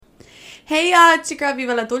Hey y'all, it's your girl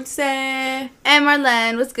Viva La Dulce. And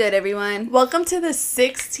Marlene, what's good, everyone? Welcome to the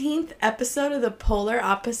 16th episode of the Polar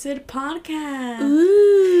Opposite Podcast.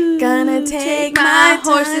 Ooh, Gonna take my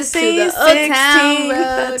horses to say the Old Town Road.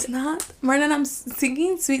 That's not... Marlene, I'm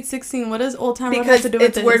singing Sweet 16. What does Old Town Road because have to do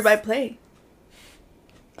with it's word by play.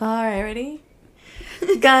 Alright, ready?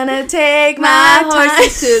 Gonna take My my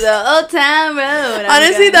horses to the Old Town Road.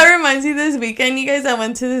 Honestly, that reminds me this weekend, you guys, I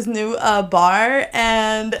went to this new bar,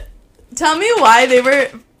 and tell me why they were...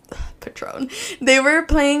 Patron. They were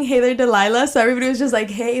playing Hey There Delilah, so everybody was just like,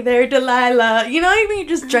 Hey There Delilah. You know, when you're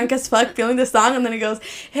just drunk as fuck feeling the song, and then it goes,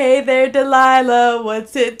 Hey There Delilah,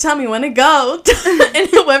 what's it? Tell me when to go. And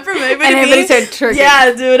it went from everybody and everybody started twerking.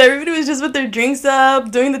 Yeah, dude, everybody was just with their drinks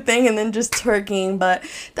up, doing the thing, and then just twerking. But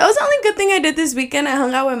that was the only good thing I did this weekend. I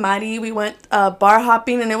hung out with Mari. We went bar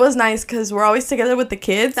hopping, and it was nice because we're always together with the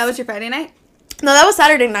kids. That was your Friday night? No, that was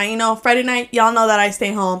Saturday night. You know, Friday night, y'all know that I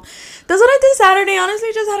stay home. That's what I did Saturday.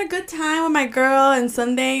 Honestly, just had a good time with my girl. And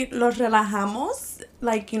Sunday, los relajamos.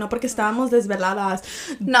 Like, you know, porque estábamos desveladas.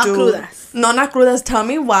 Not Dude, crudas. No, not crudas. Tell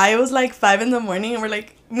me why it was like 5 a.m. and we're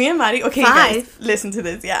like, me and Mari. Okay, 5? guys, listen to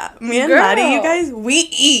this. Yeah. Me and Mari, you guys, we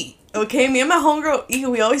eat. Okay, me and my homegirl eat.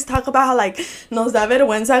 We always talk about how, like, nos da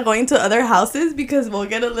vergüenza going to other houses because we'll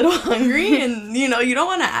get a little hungry and, you know, you don't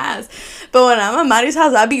want to ask. But when I'm at Mari's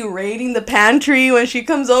house, I'll be raiding the pantry. When she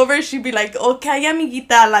comes over, she'd be like, okay,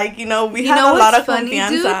 amiguita. Like, you know, we have a lot of funny,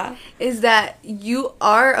 confianza. Dude, is that you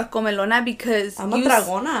are a comelona because I'm a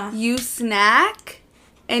dragona. You snack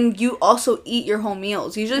and you also eat your whole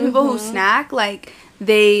meals. Usually people who snack, like...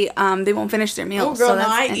 They won't finish their meals. Oh, girl, so no,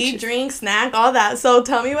 I eat, drink, snack, all that. So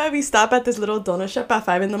tell me why we stop at this little donut shop at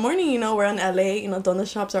 5 a.m. You know, we're in LA. You know,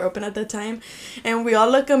 donut shops are open at the time. And we all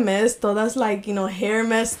look a mess. Todas, like, you know, hair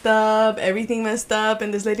messed up, everything messed up.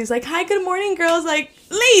 And this lady's like, hi, good morning, girls. Like,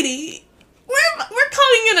 lady, we're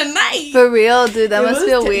calling it a night. For real, dude. That must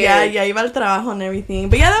feel weird. Yeah, iba al trabajo and everything.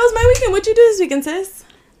 But yeah, that was my weekend. What'd you do this weekend, sis?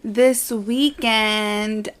 This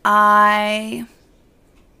weekend,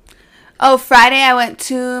 Friday I went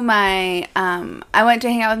to hang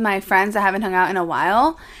out with my friends I haven't hung out in a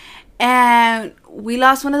while, and we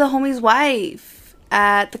lost one of the homies' wife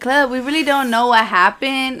at the club. We really don't know what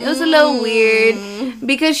happened. It was a little weird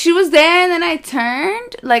because she was there, and then I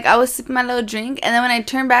turned, like I was sipping my little drink, and then when I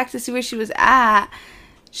turned back to see where she was at,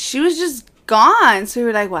 she was just gone. So we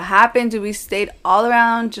were like, what happened? We stayed all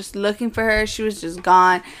around just looking for her. She was just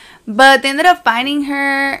gone, but they ended up finding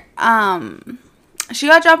her. She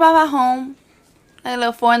got dropped off at home, like a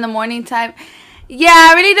little 4 a.m. type. Yeah,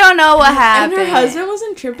 I really don't know what happened. And her husband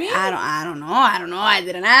wasn't tripping? I don't know. I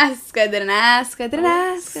didn't ask. It's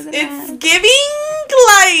giving,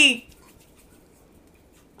 like,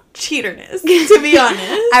 cheaterness, to be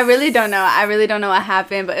honest. I really don't know what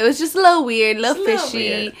happened, but it was just a little weird, a little fishy.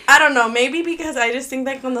 Weird. I don't know, maybe because I just think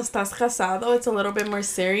that cuando estás casado, it's a little bit more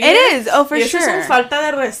serious. It is, for sure. Es falta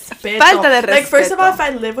de respeto. Like, first of all, if I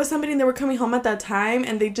lived with somebody and they were coming home at that time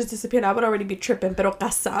and they just disappeared, I would already be tripping. Pero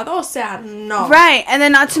casado, o sea, no. Right, and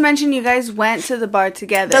then not to mention you guys went to the bar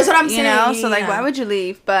together. That's what I'm saying. You know, so like, why would you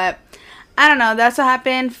leave? But I don't know. That's what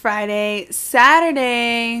happened Friday.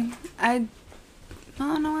 Saturday, I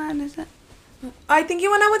don't know what is it. I think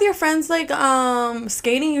you went out with your friends, like,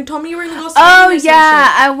 skating. You told me you were going to go skating. Oh,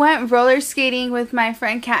 yeah. I went roller skating with my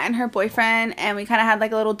friend Kat and her boyfriend, and we kind of had,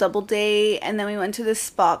 like, a little double date, and then we went to this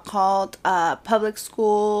spot called Public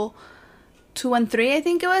School 213, I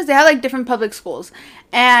think it was. They have, like, different public schools,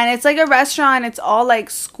 and it's, like, a restaurant. It's all, like,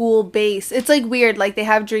 school-based. It's, like, weird. Like, they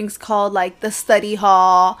have drinks called, like, the study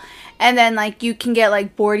hall. And then, like, you can get,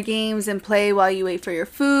 like, board games and play while you wait for your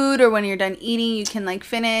food. Or when you're done eating, you can, like,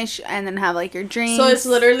 finish and then have, like, your drinks. So it's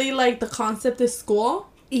literally, like, the concept is school?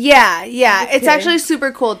 Yeah. Okay. It's actually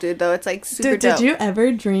super cool, dude, though. It's, like, super dope. Did you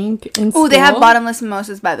ever drink in school? Oh, they have bottomless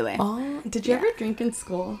mimosas, by the way. Oh, did you ever drink in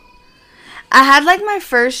school? I had, like, my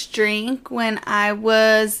first drink when I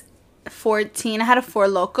was 14. I had a Four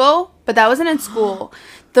Loko, but that wasn't in school.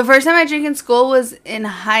 The first time I drank in school was in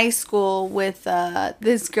high school with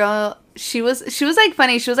this girl. She was like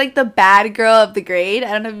funny. She was like the bad girl of the grade.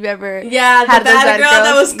 I don't know if you've ever had the bad girl girls.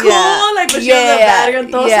 That was cool. Yeah. Like, but she was a bad girl.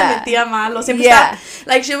 Todo se metía malo. Siempre estaba,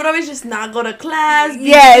 like, she would always just not go to class.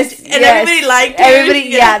 Everybody liked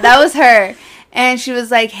her. That was her. And she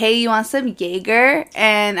was like, hey, you want some Jaeger?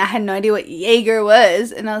 And I had no idea what Jaeger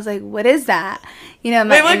was. And I was like, what is that? You know,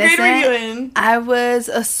 my what grade were you in? I was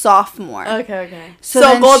a sophomore. Okay.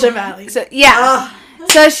 So Golden Valley. So, yeah.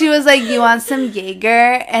 So she was like, "You want some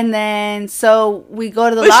Jaeger?" And then so we go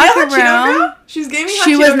to the locker room. She's giving hot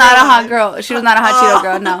She Cheeto was not a girl hot vibe. girl. She was not a hot Cheeto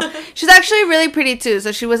girl. No, she's actually really pretty too.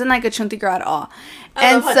 So she wasn't like a chunty girl at all.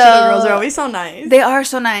 I love hot Cheeto girls. They're always so nice. They are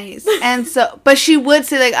so nice. And so, but she would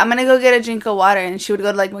say like, "I'm gonna go get a drink of water," and she would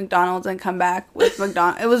go to like McDonald's and come back with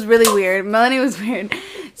McDonald's. It was really weird. Melanie was weird.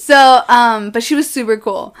 So, but she was super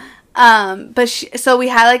cool. So we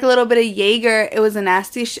had like a little bit of Jaeger. It was a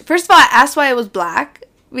nasty. First of all, I asked why it was black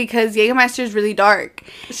because Jägermeister is really dark.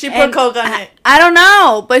 She put Coke on it. I don't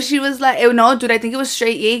know, but she was like, "No, dude, I think it was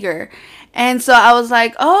straight Jaeger." And so I was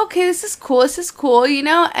like, "Oh, okay, this is cool, you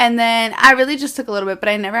know?" And then I really just took a little bit, but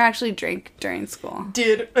I never actually drank during school.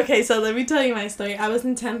 Dude, okay, so let me tell you my story. I was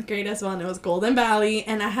in 10th grade as well, and it was Golden Valley,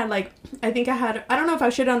 and I had like, I don't know if I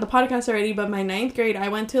shared it on the podcast already, but my 9th grade, I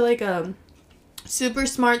went to like a super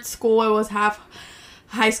smart school. It was half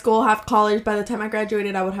high school, half college. By the time I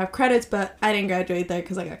graduated, I would have credits, but I didn't graduate there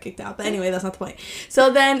because I got kicked out. But anyway, that's not the point. So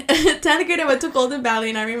then 10th grade, I went to Golden Valley,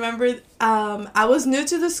 and I remember I was new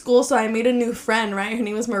to the school, so I made a new friend, right? Her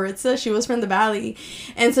name was Maritza. She was from the Valley.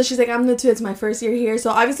 And so she's like, "I'm new too. It's my first year here." So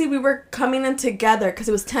obviously we were coming in together because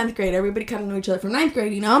it was 10th grade. Everybody kind of knew each other from 9th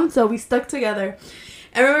grade, you know? So we stuck together.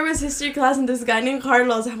 I remember his history class, and this guy named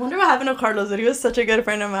Carlos. I wonder what happened to Carlos, but he was such a good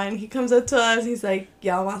friend of mine. He comes up to us. He's like,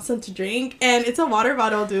 "Y'all want some to drink?" And it's a water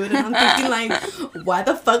bottle, dude. And I'm thinking, like, why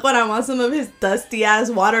the fuck would I want some of his dusty-ass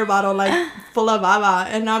water bottle, like, full of baba?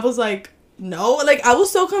 And I was like, no. Like, I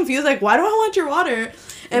was so confused. Like, why do I want your water?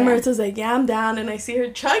 And Maritza's like, "Yeah, I'm down." And I see her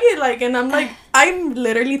chug it, like, and I'm like, I'm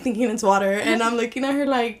literally thinking it's water. And I'm looking at her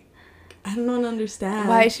like, I don't understand.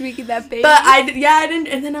 Why is she making that face? But I didn't.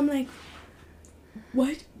 And then I'm like,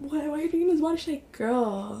 Why are you drinking this water? She's like,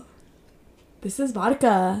 "Girl, this is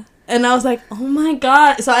vodka." And I was like, "Oh my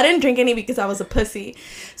god." So I didn't drink any because I was a pussy.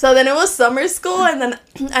 So then it was summer school, and then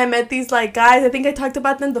I met these like guys. I think I talked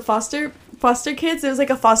about them, the foster kids. It was like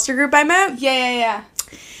a foster group I met. Yeah.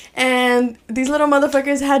 And these little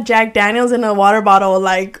motherfuckers had Jack Daniels in a water bottle,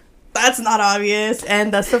 like, that's not obvious.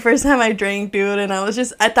 And that's the first time I drank, dude. And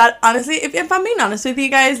I thought, honestly, if I'm being honest with you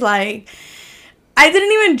guys, like, I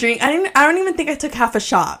didn't even drink. I don't even think I took half a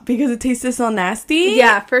shot because it tasted so nasty.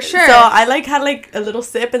 Yeah, for sure. So I like had like a little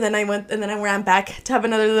sip, and then I ran back to have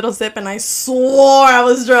another little sip, and I swore I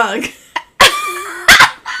was drunk.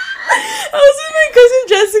 I was with my cousin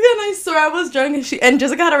Jessica, and I swore I was drunk, and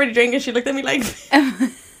Jessica had already drank, and she looked at me like,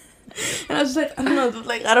 and I was just like, I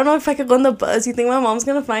don't know if I could go on the bus. You think my mom's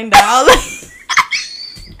gonna find out?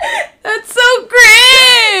 That's so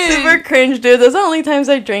cringe. Super cringe, dude. Those are the only times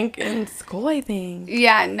I drank in school, I think.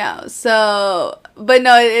 Yeah, no. So, but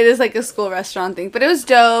no, it is like a school restaurant thing. But it was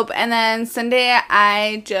dope. And then Sunday,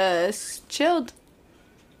 I just chilled.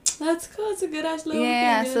 That's cool. It's a good ass little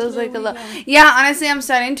Yeah, weekend, so it was like a little. Yeah, honestly, I'm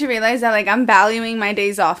starting to realize that like I'm valuing my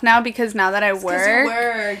days off now because now that I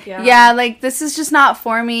work. Yeah, like this is just not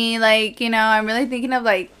for me. Like, you know, I'm really thinking of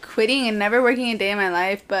like quitting and never working a day in my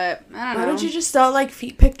life. But I don't know. Why don't you just sell like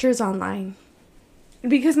feet pictures online?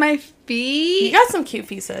 Because my feet. You got some cute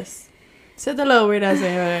feet, sis. Said the little weird ass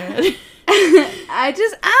name. I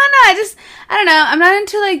don't know. I'm not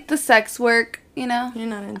into like the sex work. You know? You're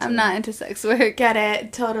not into I'm not into sex work. Get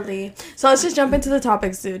it. Totally. So let's just jump into the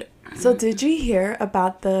topics, dude. So did you hear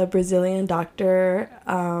about the Brazilian doctor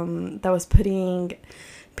that was putting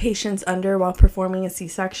patients under while performing a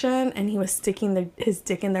C-section, and he was sticking his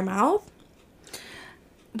dick in their mouth?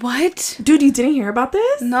 What? Dude, you didn't hear about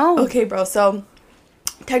this? No. Okay, bro. So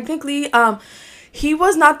technically, he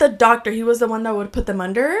was not the doctor. He was the one that would put them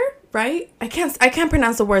under, right? I can't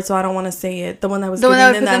pronounce the word, so I don't want to say it. The one that was giving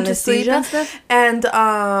them the anesthesia. And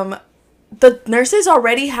the nurses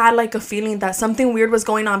already had like a feeling that something weird was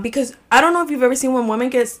going on, because I don't know if you've ever seen when women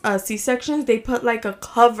get C-sections, they put like a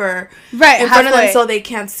cover in front of them so they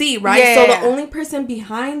can't see, right? Yeah, so the only person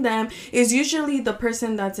behind them is usually the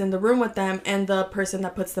person that's in the room with them and the person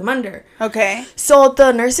that puts them under. Okay. So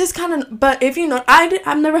the nurses kind of, but if you know,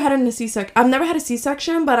 I've never had a C-section. I've never had a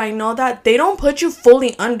C-section, but I know that they don't put you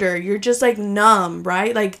fully under. You're just like numb,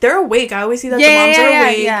 right? Like they're awake. I always see that the moms are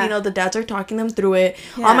awake. You know, the dads are talking them through it.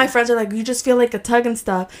 Yeah. All my friends are like, you just feel like a tug and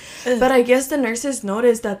stuff. Ugh. But I guess the nurses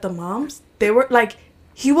noticed that the moms, they were like,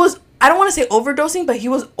 he was, I don't want to say overdosing, but he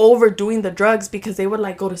was overdoing the drugs because they would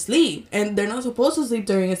like go to sleep, and they're not supposed to sleep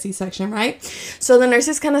during a C-section, right? So the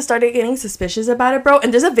nurses kind of started getting suspicious about it, bro.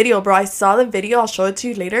 And there's a video, bro. I saw the video. I'll show it to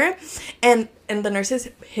you later. And the nurses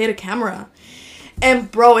hit a camera.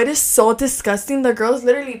 And bro, it is so disgusting. The girl's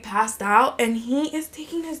literally passed out, and he is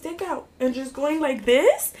taking his dick out and just going like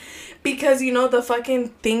this, because, you know, the fucking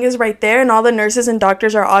thing is right there, and all the nurses and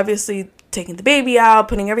doctors are obviously taking the baby out,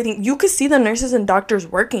 putting everything. You could see the nurses and doctors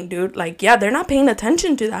working, dude. Like, yeah, they're not paying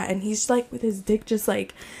attention to that. And he's like with his dick just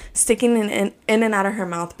like sticking in and out of her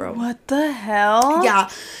mouth, bro. What the hell? Yeah.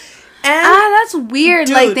 And that's weird.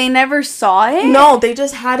 dude, like, they never saw it? No, they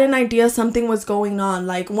just had an idea something was going on.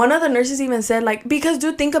 Like, one of the nurses even said, like, because,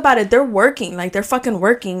 dude, think about it. They're working. Like, they're fucking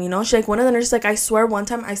working, you know? She's like, one of the nurses, like, I swear one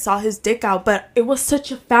time I saw his dick out, but it was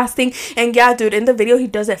such a fast thing. And, yeah, dude, in the video, he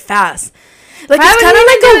does it fast. Like, why it's kind of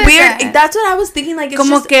like a weird... That? That's what I was thinking. Like, it's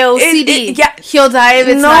como just... que OCD. Yeah. He'll die if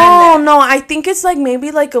it's not in there. No, I think it's, like,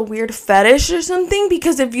 maybe, like, a weird fetish or something.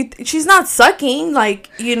 Because if you... She's not sucking.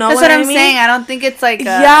 Like, you know that's what I'm I mean? saying. I don't think it's, like,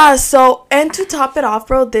 Yeah, so... And to top it off,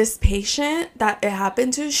 bro, this patient that it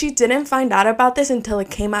happened to, she didn't find out about this until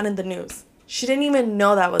it came out in the news. She didn't even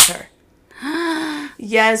know that was her.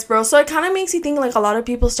 Yes, bro. So it kind of makes you think, like, a lot of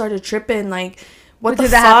people started tripping, like... What the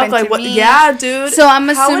fuck? Like, what? Me? Yeah, dude. So I'm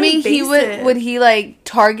assuming he would he like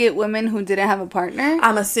target women who didn't have a partner?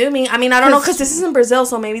 I'm assuming. I mean, I don't know, because this is in Brazil,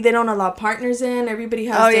 so maybe they don't allow partners in. Everybody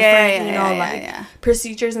has different,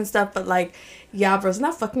 procedures and stuff. But like, yeah, bro, isn't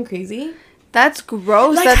that fucking crazy? That's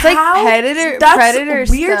gross. Like, that's like predator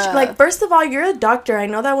weird. Stuff. Like, first of all, you're a doctor. I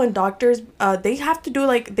know that when doctors, they have to do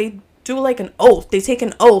like an oath. They take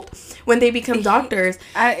an oath when they become doctors.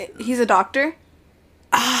 He's a doctor.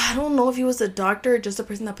 I don't know if he was a doctor or just a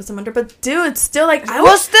person that puts him under, but dude, still, like,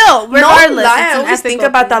 regardless, I always think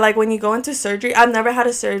about that. Like, when you go into surgery, I've never had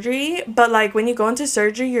a surgery, but like when you go into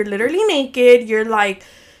surgery, you're literally naked. You're like,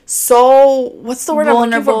 so what's the word I'm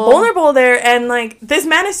looking for? Vulnerable there, and like this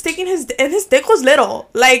man is sticking his dick was little.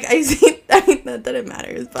 Like, I mean, not that it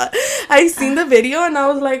matters, but I seen the video and I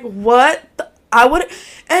was like, what? I would,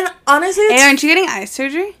 and honestly, hey, aren't you getting eye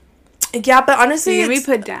surgery? Yeah, but honestly, you're gonna be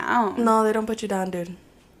put down. No, they don't put you down, dude.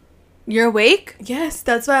 You're awake? Yes,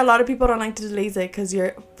 that's why a lot of people don't like to do LASIK, because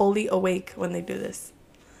you're fully awake when they do this.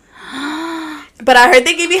 But I heard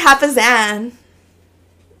they give you half a Xan.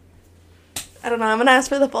 I don't know. I'm gonna ask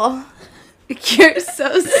for the full. You're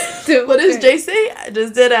so stupid. What does Jay say? I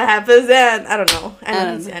just did a half a Xan. I don't know.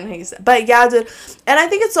 I know he said. But yeah, dude. And I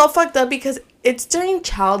think it's so fucked up because it's during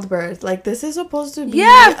childbirth. Like, this is supposed to be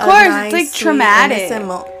of course. Nice, it's like traumatic.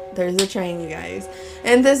 There's a train, you guys.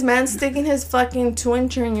 And this man sticking his fucking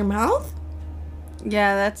 2-incher in your mouth?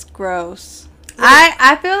 Yeah, that's gross.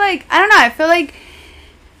 I feel like, I don't know. I feel like,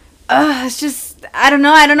 it's just, I don't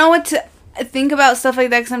know. I don't know what to think about stuff like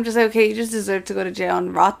that, because I'm just like, okay, you just deserve to go to jail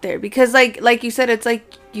and rot there. Because, like you said, it's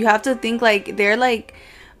like, you have to think, like, they're, like,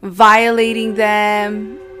 violating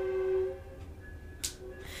them.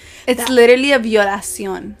 It's literally a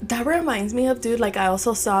violación. That reminds me of, dude, like, I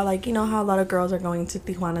also saw, like, you know how a lot of girls are going to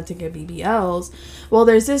Tijuana to get BBLs? Well,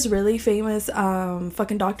 there's this really famous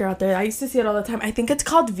fucking doctor out there. I used to see it all the time. I think it's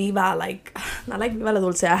called Viva, like, not like Viva la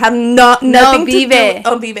Dulce. I have nothing Vive. to do.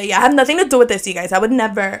 Oh, Vive, yeah. I have nothing to do with this, you guys. I would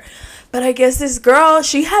never. But I guess this girl,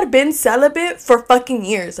 she had been celibate for fucking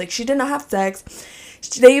years. Like, she did not have sex.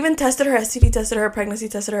 They even tested her STD, tested her pregnancy,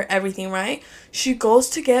 tested her everything, right? She goes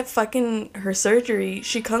to get fucking her surgery.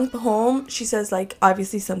 She comes home. She says, like,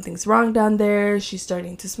 obviously something's wrong down there. She's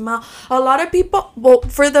starting to smell. A lot of people, well,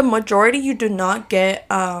 for the majority, you do not get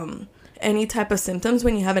any type of symptoms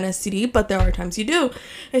when you have an STD, but there are times you do.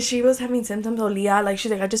 And she was having symptoms. Olía, like,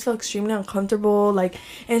 she's like, I just felt extremely uncomfortable. Like,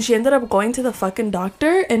 and she ended up going to the fucking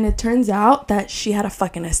doctor, and it turns out that she had a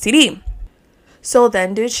fucking STD. So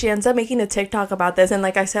then, dude, she ends up making a TikTok about this. And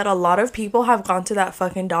like I said, a lot of people have gone to that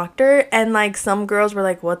fucking doctor. And like some girls were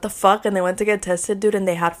like, what the fuck? And they went to get tested, dude. And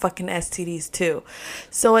they had fucking STDs too.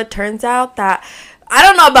 So it turns out that, I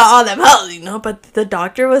don't know about all them hells, you know. But the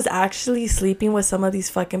doctor was actually sleeping with some of these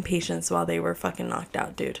fucking patients while they were fucking knocked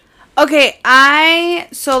out, dude. Okay, I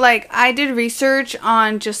did research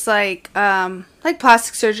on just like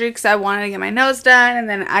plastic surgery, because I wanted to get my nose done, and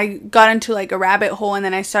then I got into like a rabbit hole, and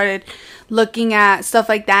then I started looking at stuff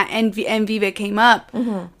like that, and Viva came up,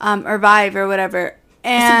 or Vive or whatever,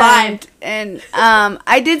 and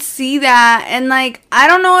I did see that, and like I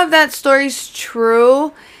don't know if that story's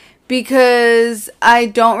true, because I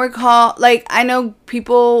don't recall, like, I know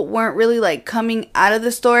people weren't really like coming out of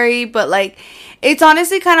the story, but like it's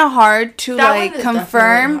honestly kind of hard to like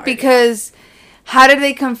confirm, because how did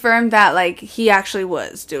they confirm that like he actually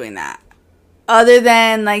was doing that? Other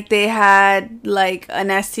than like they had like an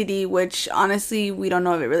STD, which honestly we don't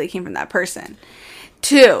know if it really came from that person.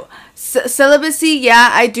 2, celibacy. Yeah,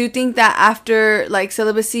 I do think that after like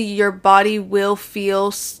celibacy, your body will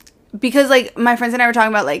feel because like my friends and I were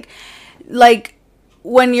talking about like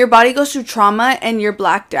when your body goes through trauma and you're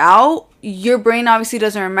blacked out, your brain obviously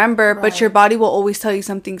doesn't remember, right, but your body will always tell you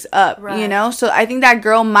something's up, right, you know? So I think that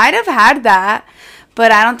girl might have had that,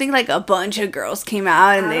 But I don't think like a bunch of girls came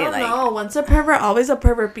out and they like. No, once a pervert, always a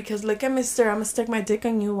pervert. Because look at Mr. I'm gonna stick my dick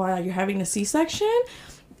on you while you're having a C-section.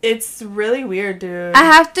 It's really weird, dude.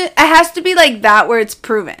 It has to be like that where it's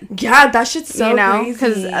proven. Yeah, that shit's so crazy.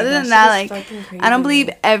 Because other than that, like, I don't believe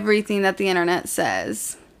everything that the internet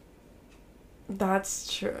says.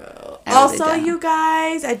 That's true. Also, you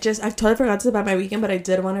guys, I totally forgot to about my weekend, but I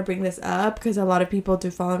did want to bring this up because a lot of people do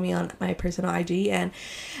follow me on my personal IG, and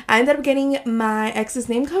I ended up getting my ex's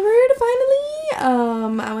name covered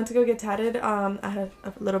finally. I went to go get tatted. I had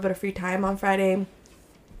a little bit of free time on Friday.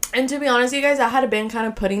 And to be honest, you guys, I had been kind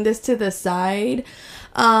of putting this to the side.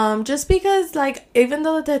 Just because, like, even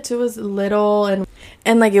though the tattoo was little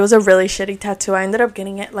and like, it was a really shitty tattoo, I ended up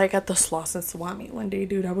getting it, like, at the Sloss and Swami one day,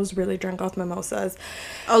 dude. I was really drunk off mimosas.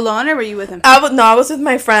 Alone, or were you with him? I was with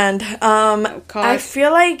my friend. I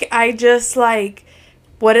feel like I just, like,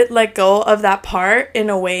 wouldn't let go of that part in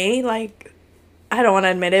a way. Like, I don't want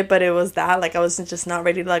to admit it, but it was that. Like, I was just not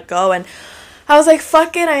ready to let go. And I was like,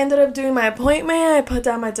 fuck it. I ended up doing my appointment. I put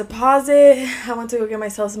down my deposit. I went to go get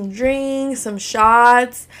myself some drinks, some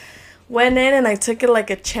shots. Went in and I took it like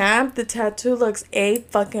a champ. The tattoo looks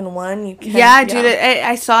A1. You can't. Yeah, dude.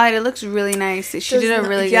 I saw it. It looks really nice. She did a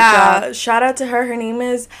really good job. Yeah, shout out to her. Her name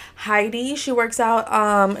is Heidi. She works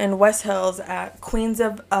out in West Hills at Queens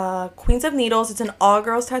of Needles. It's an all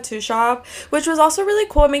girls tattoo shop, which was also really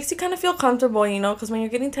cool. It makes you kind of feel comfortable, you know, because when you're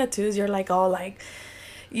getting tattoos, you're like all like,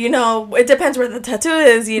 you know, it depends where the tattoo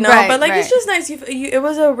is, you know, right, but like, right. It's just nice. It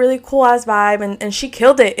was a really cool ass vibe, and she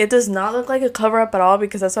killed it. It does not look like a cover up at all,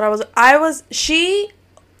 because that's what she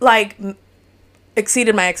like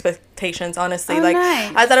exceeded my expectations, honestly. Like,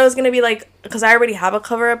 nice. I thought it was gonna be like, because I already have a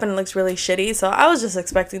cover up and it looks really shitty, so I was just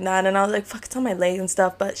expecting that, and I was like, fuck, it's on my legs and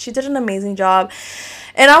stuff. But she did an amazing job,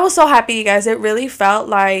 and I was so happy, you guys. It really felt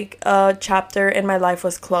like a chapter in my life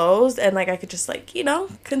was closed, and like I could just, like, you know,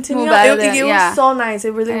 continue. It was so nice.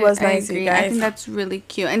 It really was nice, you guys. I think that's really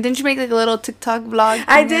cute. And didn't you make like a little TikTok vlog?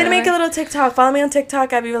 I did make a little TikTok. Follow me on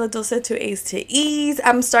TikTok at Viva La Dulce 2 A's to E's.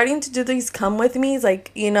 I'm starting to do these come with me's, like,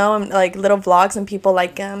 you know, like little vlogs, and people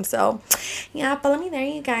like them. So yeah, follow me there,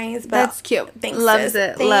 you guys. But that's cute. Thanks, loves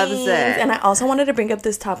it. And I also wanted to bring up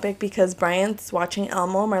this topic because Brian's watching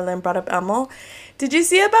Elmo. Marlene brought up Elmo. Did you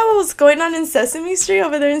see about what was going on in Sesame Street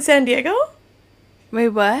over there in San Diego? Wait,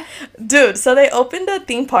 what? Dude, so they opened a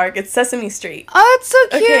theme park. It's Sesame Street. Oh, it's so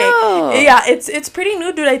cute. Okay. Yeah, it's pretty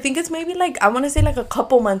new, dude. I think it's maybe like, I want to say like a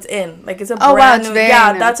couple months in. Like, it's a brand new.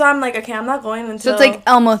 Yeah, that's why I'm like, okay, I'm not going until. So it's like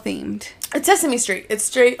Elmo themed. It's Sesame Street. It's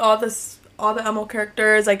straight all the Elmo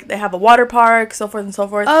characters. Like, they have a water park, so forth and so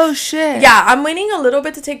forth. Oh shit. Yeah, I'm waiting a little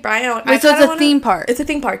bit to take Brian. Wait, so it's a theme park? It's a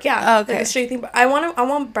theme park, yeah. Oh, okay. Like a straight theme park. I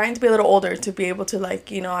want Brian to be a little older to be able to, like,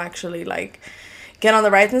 you know, actually like get on the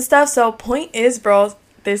rides and stuff. So point is, bro,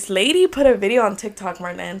 this lady put a video on TikTok,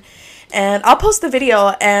 Marlene, and I'll post the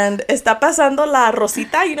video, and está pasando la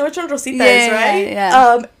Rosita. You know which one Rosita is, right?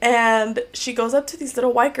 Yeah. And she goes up to these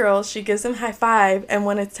little white girls. She gives them high five, and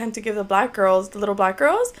when it's time to give the little black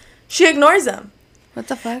girls, she ignores them. What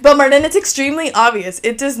the fuck? But Marlene, it's extremely obvious.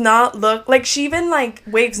 It does not look like she even like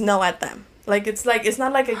waves no at them. Like, it's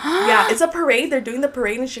not like a yeah, it's a parade. They're doing the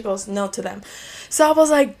parade, and she goes no to them. So I was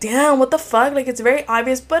like, damn, what the fuck? Like, it's very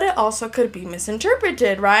obvious, but it also could be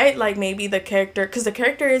misinterpreted, right? Like, maybe the character, because the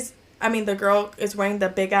character is, I mean, the girl is wearing the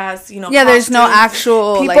big ass, you know. Yeah, there's no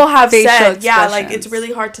actual. People like, have said, yeah, like, it's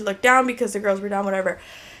really hard to look down because the girls were down, whatever.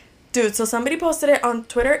 Dude, so somebody posted it on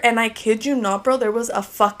Twitter, and I kid you not, bro, there was a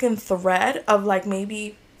fucking thread of, like,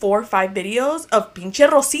 maybe 4 or 5 videos of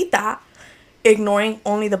pinche Rosita ignoring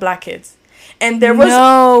only the black kids. And there was...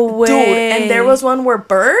 No way. Dude, and there was one where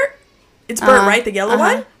Bert, it's Bert, right? The yellow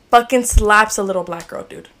one? Fucking slaps a little black girl,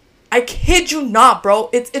 dude. I kid you not, bro.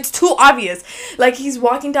 It's too obvious. Like, he's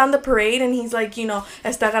walking down the parade, and he's, like, you know,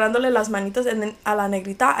 está agarrándole las manitas, and then a la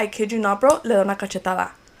negrita, I kid you not, bro, le da una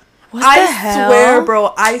cachetada. What the hell? Swear,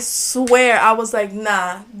 bro. I swear. I was like,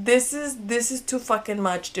 nah, this is too fucking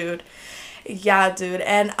much, dude. Yeah, dude.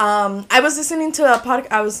 And I was listening to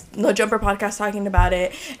No Jumper podcast talking about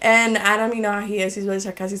it, and Adam, you know how he is. He's really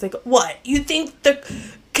sarcastic. He's like, what? You think the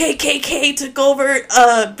KKK took over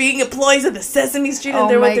being employees of the Sesame Street and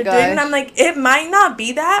they're what they're doing? And I'm like, it might not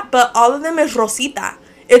be that, but all of them is Rosita.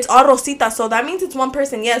 It's all Rosita, so that means it's one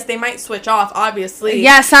person. Yes, they might switch off, obviously.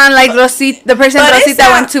 Yeah, sound like Rosita, the person Rosita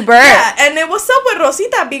went to birth. Yeah, and it was up with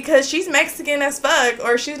Rosita because she's Mexican as fuck,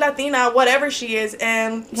 or she's Latina, whatever she is,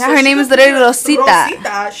 and yeah, so her name is literally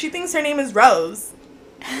Rosita. She thinks her name is Rose.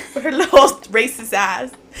 Her little racist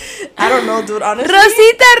ass. I don't know, dude. Honestly,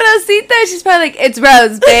 Rosita. She's probably like, it's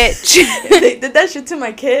Rose, bitch. They did that shit to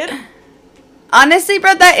my kid. Honestly,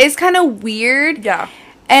 bro, that is kind of weird. Yeah.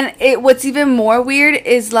 And what's even more weird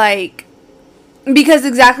is like, because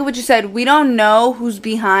exactly what you said, we don't know who's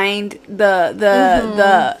behind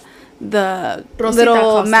the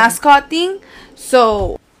little costume. mascot thing.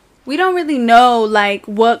 So we don't really know like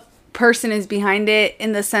what person is behind it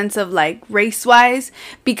in the sense of like race wise,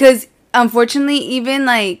 because unfortunately even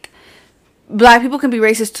like black people can be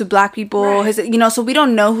racist to black people, right. You know, so we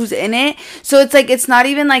don't know who's in it. So it's like, it's not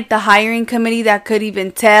even like the hiring committee that could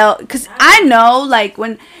even tell, because I know like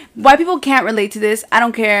when white people can't relate to this, I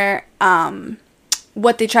don't care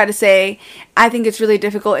what they try to say. I think it's really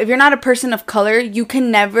difficult. If you're not a person of color, you can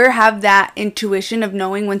never have that intuition of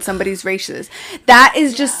knowing when somebody's racist. That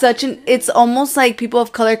is just such an, it's almost like people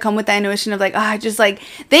of color come with that intuition of like, just like,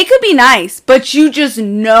 they could be nice, but you just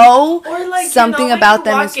know or like, something about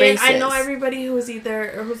them is racist. I know everybody who's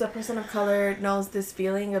a person of color knows this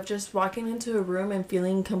feeling of just walking into a room and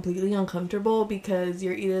feeling completely uncomfortable because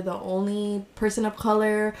you're either the only person of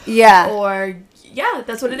color, or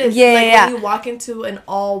that's what it is. When you walk into an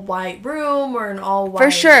all-white room or an all-white...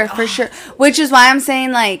 For sure. Which is why I'm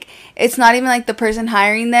saying, like, it's not even, like, the person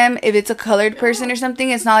hiring them. If it's a colored person or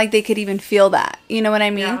something, it's not like they could even feel that. You know what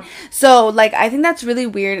I mean? Yeah. So, like, I think that's really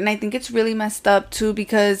weird. And I think it's really messed up, too,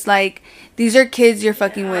 because, like, these are kids you're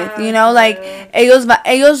fucking with. You know? Like,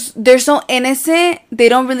 ellos, they're so innocent. They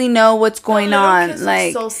don't really know what's going on. Kids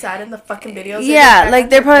like, are so sad in the fucking videos. Yeah,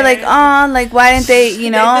 like, they're probably like, like, why didn't they,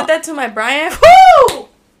 you know? They did that to my Brian. Woo!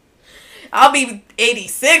 I'll be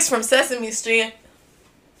 86 from Sesame Street.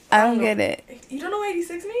 I don't get it. You don't know what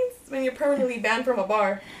 86 means? When you're permanently banned from a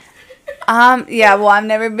bar. Yeah, well, I've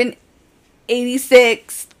never been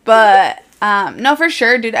 86, but no, for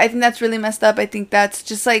sure, dude. I think that's really messed up. I think that's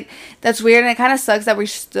just like, that's weird, and it kind of sucks that we're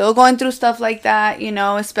still going through stuff like that, you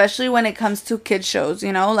know, especially when it comes to kids shows,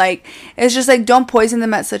 you know, like, it's just like, don't poison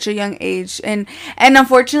them at such a young age. And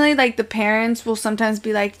unfortunately, like, the parents will sometimes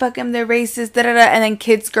be like, fuck them, they're racist, and then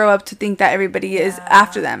kids grow up to think that everybody is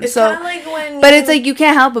after them. It's so like when but it's like, you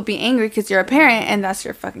can't help but be angry because you're a parent and that's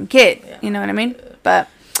your fucking kid. You know what I mean? But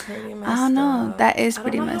I don't know. That is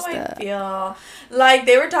pretty messed up. I feel. Like,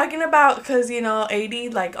 they were talking about, because, you know, 80,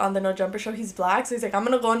 like, on the No Jumper show, he's black. So he's like, I'm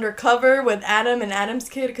going to go undercover with Adam and Adam's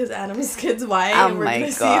kid, because Adam's kid's white. Oh, and we're going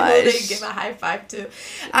to see who they give a high five to.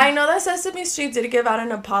 I know that Sesame Street did give out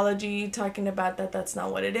an apology talking about that that's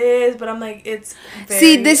not what it is. But I'm like, it's very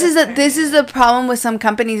See, this is the problem with some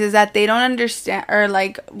companies, is that they don't understand, or,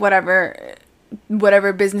 like, whatever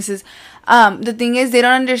businesses. The thing is, they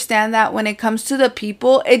don't understand that when it comes to the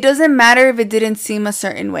people, it doesn't matter if it didn't seem a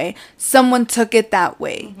certain way. Someone took it that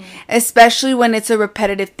way, especially when it's a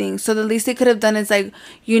repetitive thing. So the least they could have done is like,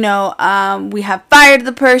 you know, we have fired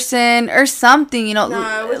the person or something, you know,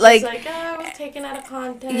 it was like, it was taken out of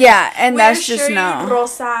context. Yeah, and that's just no.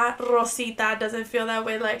 Rosita doesn't feel that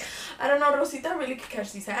way. Like, I don't know, Rosita really could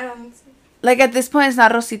catch these hands. Like, at this point, it's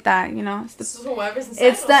not Rosita, you know? It's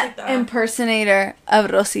the the impersonator of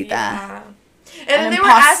Rosita. Yeah. And they were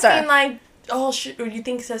asking, like, oh, do you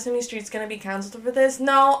think Sesame Street's going to be canceled for this?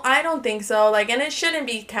 No, I don't think so. Like, and it shouldn't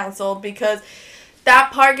be canceled because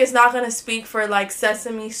that park is not going to speak for, like,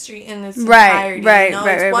 Sesame Street in its entirety. Right.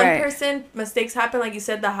 One person, mistakes happen, like you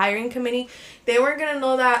said, the hiring committee. They weren't going to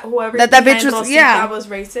know that whoever that bitch was, was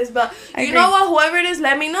racist. But you know what? Whoever it is,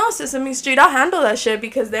 let me know, Sesame Street. I'll handle that shit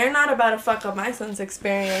because they're not about to fuck up my son's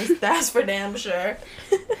experience. That's for damn sure.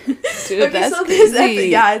 Dude, that's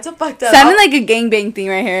crazy. It's a fucked up. Sounded like a gangbang thing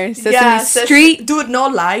right here. Sesame Street. Dude, no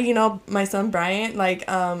lie. You know, my son Brian, like,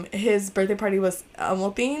 his birthday party was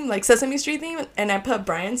Elmo theme, like Sesame Street theme, and I put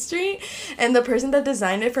Brian Street, and the person that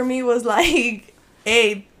designed it for me was like,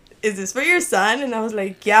 hey, is this for your son? And I was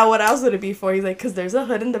like, yeah, what else would it be for? He's like, because there's a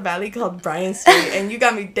hood in the valley called Brian Street, and you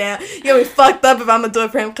got me fucked up if I'm gonna do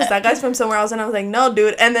it for him, because that guy's from somewhere else. And I was like, no,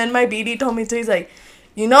 dude. And then my BD told me too, he's like,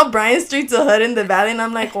 you know, Brian Street's a hood in the valley. And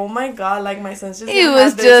I'm like, oh my god, like, my son's just he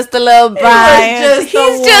was just a little Brian. He's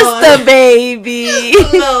just a baby.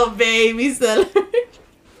 Just a little baby son.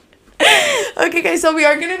 Okay, guys, so we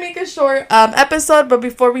are gonna make a short episode, but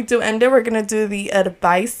before we do end it, we're gonna do the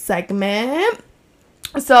advice segment.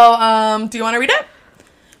 So, do you want to read it?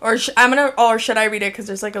 Or should I read it? Because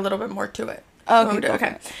there's, like, a little bit more to it.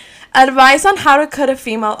 Okay. Advice on how to cut a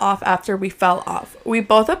female off after we fell off. We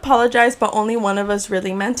both apologize, but only one of us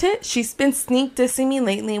really meant it. She's been sneak dissing me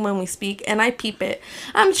lately when we speak, and I peep it.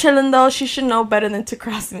 I'm chilling, though. She should know better than to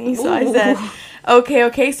cross me. So I said,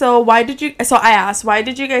 okay. So I asked, why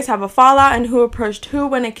did you guys have a fallout, and who approached who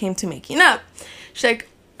when it came to making up? She's like,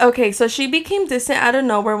 okay, so she became distant out of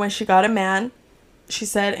nowhere when she got a man. she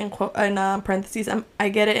said in parentheses, I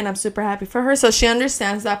get it and I'm super happy for her. So she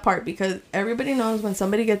understands that part, because everybody knows when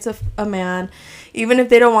somebody gets a man, even if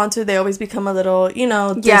they don't want to, they always become a little,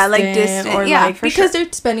 distant. Yeah, like distant. Or yeah, because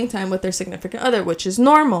they're spending time with their significant other, which is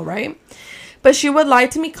normal, right? But she would lie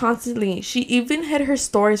to me constantly. She even hid her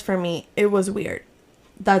stories from me. It was weird.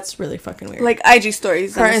 That's really fucking weird. Like IG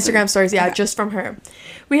stories. Her Instagram stories, yeah, just from her.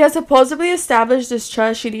 We had supposedly established this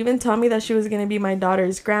trust. She'd even tell me that she was going to be my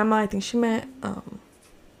daughter's grandma. I think she meant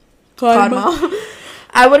godma.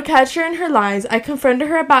 I would catch her in her lies. I confronted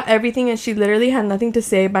her about everything and she literally had nothing to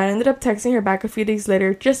say, but I ended up texting her back a few days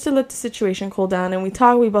later just to let the situation cool down, and we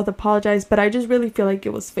talked, we both apologized, but I just really feel like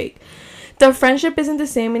it was fake. The friendship isn't the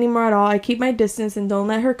same anymore at all. I keep my distance and don't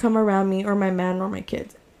let her come around me or my man or my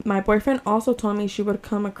kids. My boyfriend also told me she would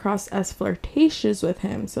come across as flirtatious with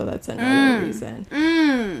him, so that's another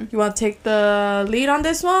reason. You want to take the lead on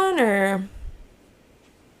this one, or?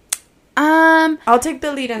 I'll take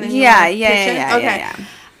the lead and then yeah. Okay. Yeah.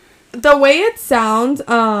 The way it sounds,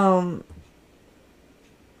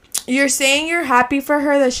 you're saying you're happy for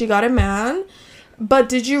her that she got a man, but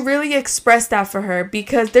did you really express that for her?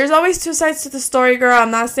 Because there's always two sides to the story, girl.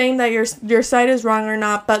 I'm not saying that your side is wrong or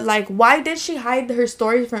not, but like, why did she hide her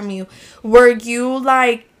story from you? Were you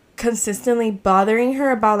like consistently bothering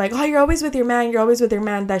her about like, oh, you're always with your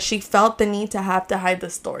man, that she felt the need to have to hide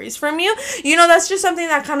the stories from you? That's just something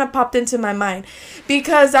that kind of popped into my mind,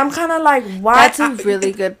 because I'm kind of like, why? That's a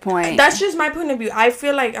really good point. That's just my point of view. I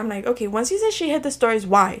feel like, I'm like, okay, once you said she hid the stories,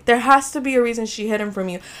 why? There has to be a reason she hid them from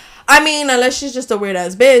you. I mean, unless she's just a weird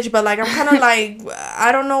ass bitch, but like, I'm kind of like,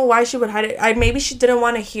 I don't know why she would hide it. Maybe she didn't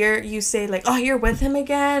want to hear you say like, oh, you're with him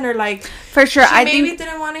again, or like, for sure. I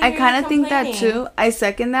kind of think that too. I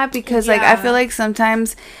second that, because like, I feel like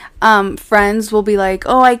sometimes friends will be like,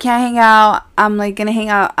 oh, I can't hang out, I'm like gonna hang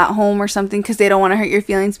out at home or something, because they don't want to hurt your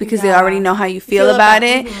feelings, because they already know how you feel about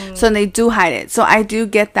it. So they do hide it. So I do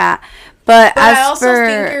get that. But I also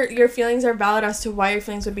think your feelings are valid as to why your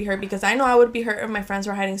feelings would be hurt, because I know I would be hurt if my friends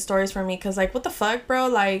were hiding stories from me, because like, what the fuck, bro?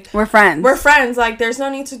 Like, we're friends, like, there's no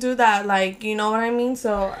need to do that, like, you know what I mean?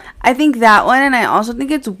 So I think that one, and I also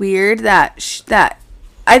think it's weird that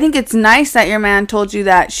I think it's nice that your man told you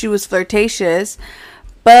that she was flirtatious,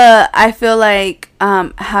 but I feel like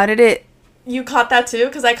how did it? You caught that too?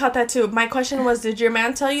 Because I caught that too. My question was, did your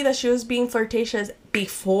man tell you that she was being flirtatious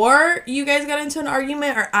before you guys got into an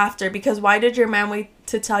argument, or after? Because why did your man wait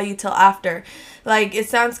to tell you till after? Like, it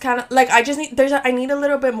sounds kind of like, I need a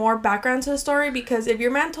little bit more background to the story, because if your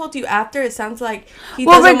man told you after, it sounds like he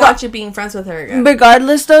doesn't want you being friends with her again.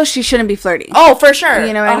 Regardless, though, she shouldn't be flirty. Oh, for sure.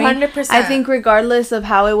 You know what I mean? 100%. I think regardless of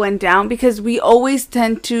how it went down, because we always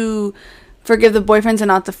tend to forgive the boyfriends and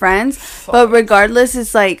not the friends. Fuck. But regardless,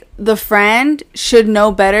 it's like the friend should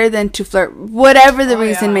know better than to flirt, whatever the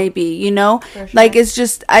reason may be, Sure. Like, it's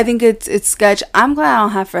just, I think it's sketch. I'm glad I don't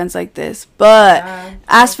have friends like this. But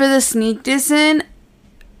as for the sneak dissing,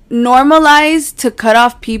 normalize to cut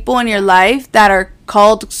off people in your life that are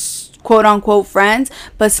called quote unquote friends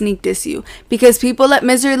but sneak diss you, because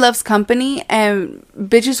misery loves company, and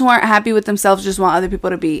bitches who aren't happy with themselves just want other people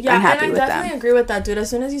to be unhappy with them. I definitely agree with that, dude. As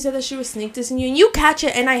soon as you said that she was sneak dissing you, and you catch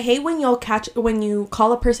it, and I hate when you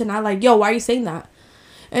call a person out like, yo, why are you saying that?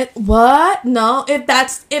 What? No, if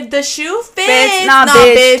the shoe fits,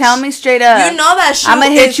 bitch. Tell me straight up. You know that shoe. I'm gonna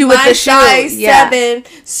hit you with the shoe. Size 7.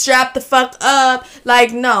 Strap the fuck up.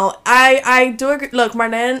 Like, no, I do agree. Look,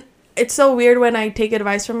 Marlene, it's so weird when I take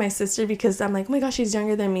advice from my sister, because I'm like, oh my gosh, she's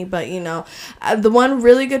younger than me. But the one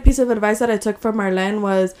really good piece of advice that I took from Marlene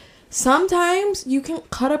was, sometimes you can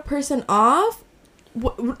cut a person off.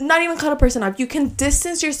 Not even cut a person off. You can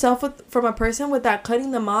distance yourself from a person without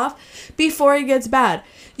cutting them off before it gets bad.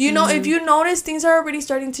 If you notice things are already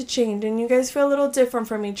starting to change and you guys feel a little different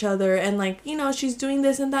from each other, and like, she's doing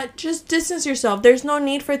this and that, just distance yourself. There's no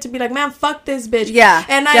need for it to be like, man, fuck this bitch. Yeah.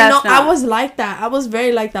 And I know I was like that. I was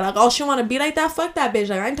very like that. Like, oh, she want to be like that? Fuck that bitch.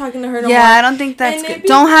 Like, I ain't talking to her no more. Yeah, I don't think that's good.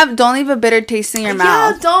 Don't leave a bitter taste in your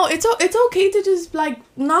mouth. Yeah, don't. It's okay to just like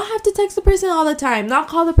not have to text the person all the time, not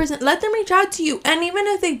call the person. Let them reach out to you. And even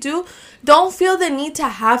if they do, don't feel the need to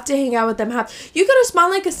have to hang out with them. You could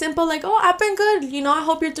respond like a simple, like, oh, I've been good. I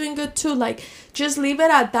hope you're doing good too. Like, just leave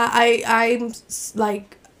it at that. I'm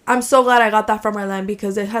so glad I got that from Marlene,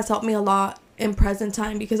 because it has helped me a lot in present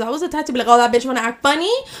time, because I was the type to be like, oh, that bitch wanna act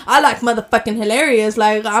funny? I like motherfucking hilarious.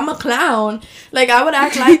 Like, I'm a clown. Like, I would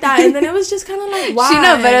act like that. And then it was just kind of like, why? She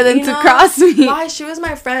know better than to cross me. Why? She was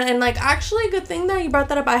my friend. And, like, actually, good thing that you brought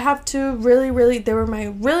that up. I have two really, they were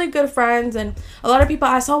my really good friends. And a lot of people,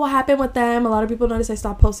 I saw what happened with them. A lot of people noticed I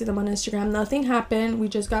stopped posting them on Instagram. Nothing happened. We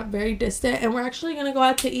just got very distant. And we're actually going to go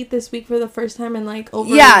out to eat this week for the first time in, like,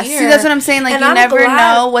 over a year. See, that's what I'm saying. Like, and you never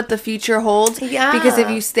know what the future holds. Yeah. Because if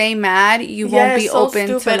you stay mad, you won't be so open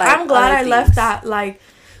stupid. To, like, I'm glad I left that, like,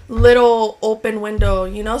 little open window,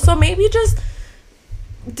 you know? So maybe just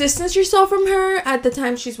distance yourself from her. At the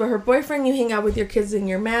time she's with her boyfriend, you hang out with your kids and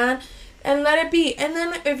your man, and let it be. And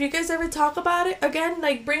then if you guys ever talk about it again,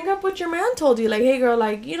 like, bring up what your man told you. Like, hey, girl,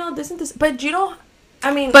 like, you know, this and this. But you don't,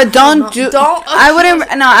 I mean, but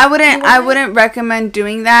I wouldn't recommend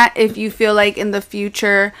doing that if you feel like in the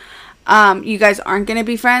future you guys aren't gonna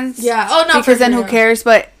be friends. Yeah. Oh, no. Because then who cares?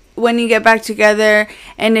 But when you get back together,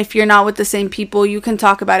 and if you're not with the same people, you can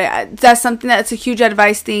talk about it. That's something that's a huge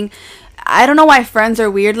advice thing. I don't know why friends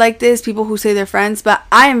are weird like this, people who say they're friends, but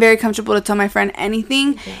I am very comfortable to tell my friend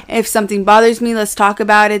anything. Yeah. If something bothers me, let's talk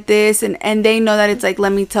about it, this, and they know that it's like,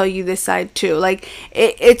 let me tell you this side too. Like,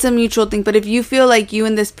 it's a mutual thing. But if you feel like you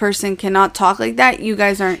and this person cannot talk like that, you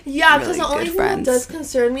guys aren't because really the only thing that does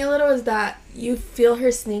concern me a little is that you feel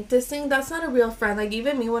her sneak dissing. That's not a real friend. Like,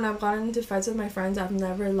 even me, when I've gotten into fights with my friends, I've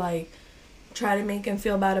never, like, tried to make them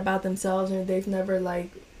feel bad about themselves, or they've never,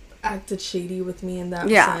 like, acted shady with me in that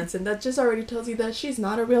sense. And that just already tells you that she's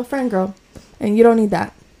not a real friend, girl. And you don't need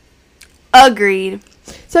that. Agreed.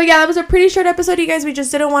 So, yeah, that was a pretty short episode, you guys. We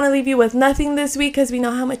just didn't want to leave you with nothing this week because we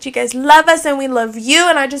know how much you guys love us and we love you.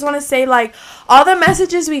 And I just want to say, like, all the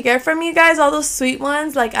messages we get from you guys, all those sweet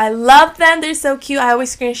ones, like, I love them. They're so cute. I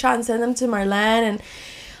always screenshot and send them to Marlene. And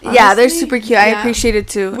honestly, they're super cute. I appreciate it,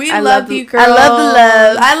 too. I love you, girl. I love the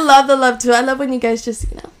love. I love the love, too. I love when you guys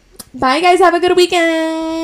just, you know. Bye, guys. Have a good weekend.